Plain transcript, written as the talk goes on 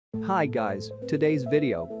Hi guys, today's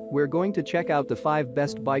video, we're going to check out the 5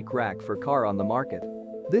 best bike rack for car on the market.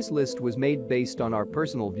 This list was made based on our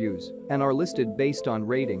personal views and are listed based on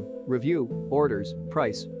rating, review, orders,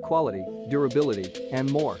 price, quality, durability,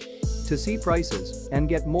 and more. To see prices and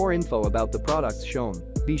get more info about the products shown,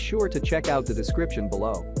 be sure to check out the description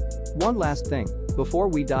below. One last thing, before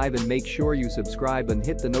we dive in, make sure you subscribe and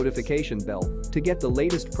hit the notification bell to get the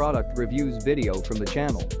latest product reviews video from the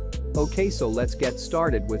channel. Okay, so let's get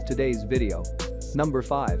started with today's video. Number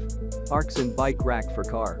 5. ARKSEN Bike Rack for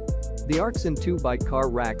Car. The ARKSEN 2 bike car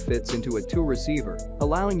rack fits into a 2-receiver,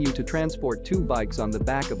 allowing you to transport 2 bikes on the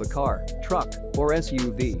back of a car, truck, or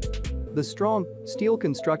SUV. The strong, steel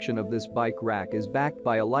construction of this bike rack is backed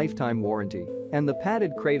by a lifetime warranty, and the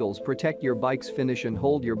padded cradles protect your bike's finish and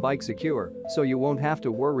hold your bike secure, so you won't have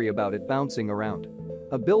to worry about it bouncing around.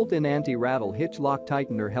 A built-in anti-rattle hitch lock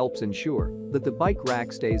tightener helps ensure that the bike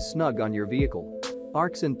rack stays snug on your vehicle.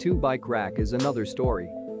 ARKSEN 2 bike rack is another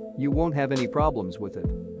story. You won't have any problems with it.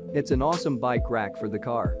 It's an awesome bike rack for the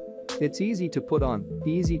car. It's easy to put on,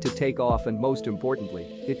 easy to take off, and most importantly,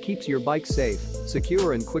 it keeps your bike safe,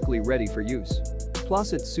 secure, and quickly ready for use.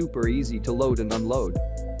 Plus, it's super easy to load and unload.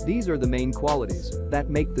 These are the main qualities that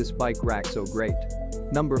make this bike rack so great.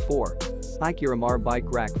 Number 4. IKURAM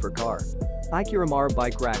Bike Rack for Car. IKURAM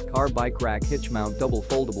Bike Rack Car Bike Rack Hitch Mount Double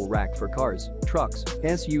Foldable Rack for cars, trucks,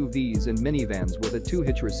 SUVs, and minivans with a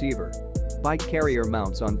 2-hitch receiver. Bike carrier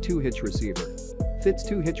mounts on 2-hitch receiver. Fits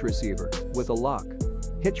 2-hitch receiver with a lock.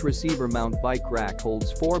 Hitch receiver mount bike rack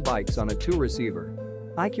holds 4 bikes on a 2-receiver.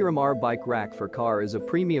 IKURAM Bike Rack for Car is a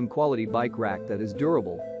premium quality bike rack that is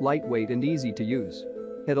durable, lightweight, and easy to use.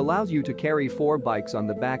 It allows you to carry 4 bikes on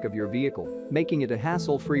the back of your vehicle, making it a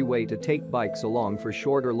hassle-free way to take bikes along for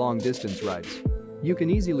short or long-distance rides. You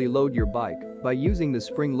can easily load your bike by using the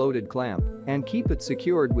spring-loaded clamp and keep it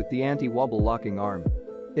secured with the anti-wobble locking arm.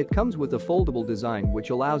 It comes with a foldable design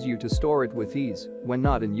which allows you to store it with ease when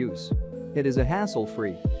not in use. It is a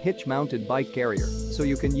hassle-free, hitch-mounted bike carrier, so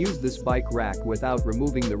you can use this bike rack without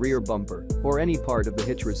removing the rear bumper or any part of the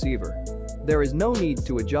hitch receiver. There is no need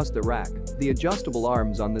to adjust the rack. The adjustable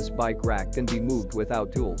arms on this bike rack can be moved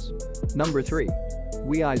without tools. Number 3.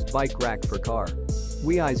 WEIZE Bike Rack for Car.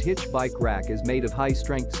 WEIZE Hitch Bike Rack is made of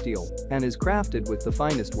high-strength steel and is crafted with the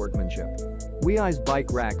finest workmanship. WEIZE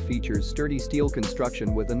Bike Rack features sturdy steel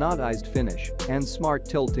construction with a anodized finish and smart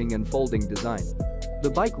tilting and folding design. The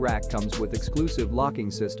bike rack comes with exclusive locking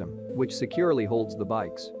system, which securely holds the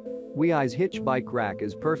bikes. WEIZE Hitch Bike Rack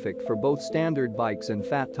is perfect for both standard bikes and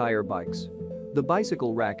fat tire bikes. The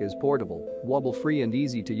bicycle rack is portable, wobble-free, and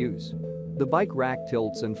easy to use. The bike rack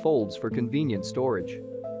tilts and folds for convenient storage.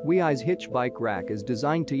 WEIZE Hitch Bike Rack is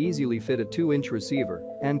designed to easily fit a 2-inch receiver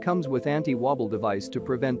and comes with anti-wobble device to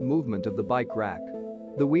prevent movement of the bike rack.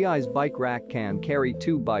 The WEIZE Bike Rack can carry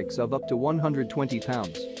 2 bikes of up to 120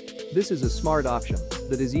 pounds. This is a smart option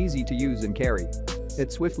that is easy to use and carry. It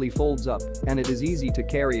swiftly folds up, and it is easy to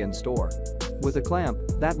carry and store. With a clamp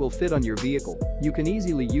that will fit on your vehicle, you can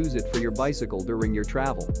easily use it for your bicycle during your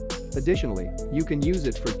travel. Additionally, you can use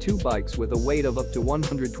it for 2 bikes with a weight of up to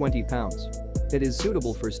 120 pounds. It is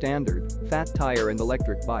suitable for standard, fat tire, and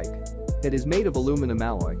electric bike. It is made of aluminum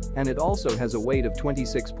alloy, and it also has a weight of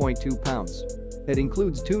 26.2 pounds. It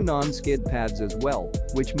includes 2 non-skid pads as well,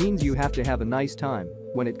 which means you have to have a nice time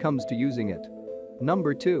when it comes to using it.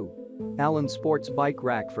 Number 2. ALKSEN Sports Bike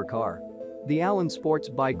Rack for Car. The ALKSEN Sports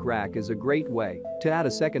Bike Rack is a great way to add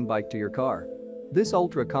a second bike to your car. This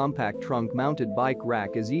ultra-compact trunk-mounted bike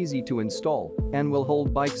rack is easy to install and will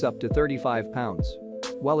hold bikes up to 35 pounds.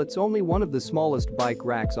 While it's only one of the smallest bike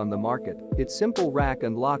racks on the market, its simple rack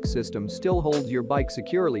and lock system still holds your bike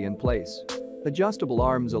securely in place. Adjustable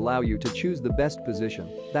arms allow you to choose the best position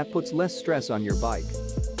that puts less stress on your bike.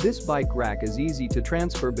 This bike rack is easy to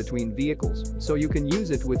transfer between vehicles, so you can use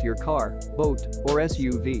it with your car, boat, or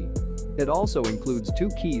SUV. It also includes 2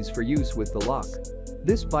 keys for use with the lock.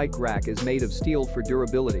 This bike rack is made of steel for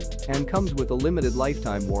durability and comes with a limited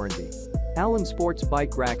lifetime warranty. ALKSEN Sports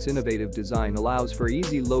Bike Rack's innovative design allows for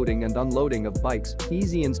easy loading and unloading of bikes,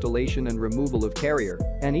 easy installation and removal of carrier,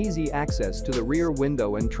 and easy access to the rear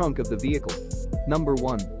window and trunk of the vehicle. Number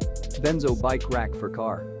 1. Venzo Bike Rack for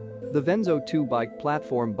Car. The Venzo 2 bike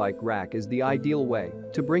platform bike rack is the ideal way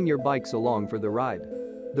to bring your bikes along for the ride.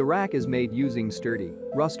 The rack is made using sturdy,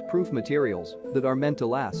 rust-proof materials that are meant to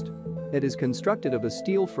last. It is constructed of a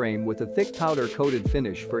steel frame with a thick powder-coated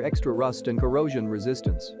finish for extra rust and corrosion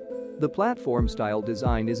resistance. The platform-style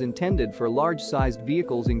design is intended for large-sized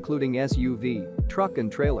vehicles including SUV, truck, and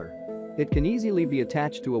trailer. It can easily be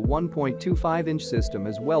attached to a 1.25-inch system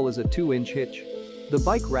as well as a 2-inch hitch. The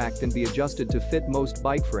bike rack can be adjusted to fit most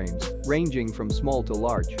bike frames, ranging from small to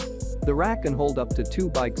large. The rack can hold up to 2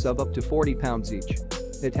 bikes of up to 40 pounds each.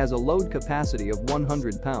 It has a load capacity of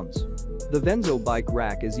 100 pounds. The Venzo bike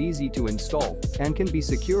rack is easy to install and can be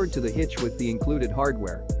secured to the hitch with the included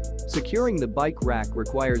hardware. Securing the bike rack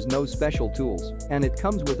requires no special tools, and it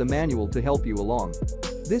comes with a manual to help you along.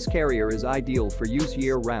 This carrier is ideal for use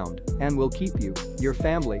year-round and will keep you, your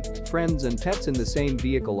family, friends and pets in the same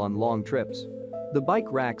vehicle on long trips. The bike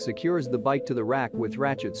rack secures the bike to the rack with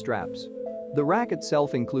ratchet straps. The rack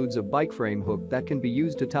itself includes a bike frame hook that can be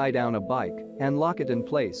used to tie down a bike and lock it in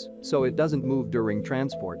place so it doesn't move during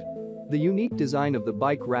transport. The unique design of the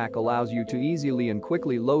bike rack allows you to easily and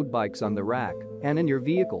quickly load bikes on the rack and in your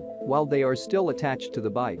vehicle while they are still attached to the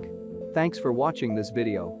bike. Thanks for watching this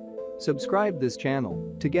video. Subscribe this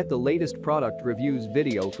channel to get the latest product reviews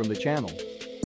video from the channel.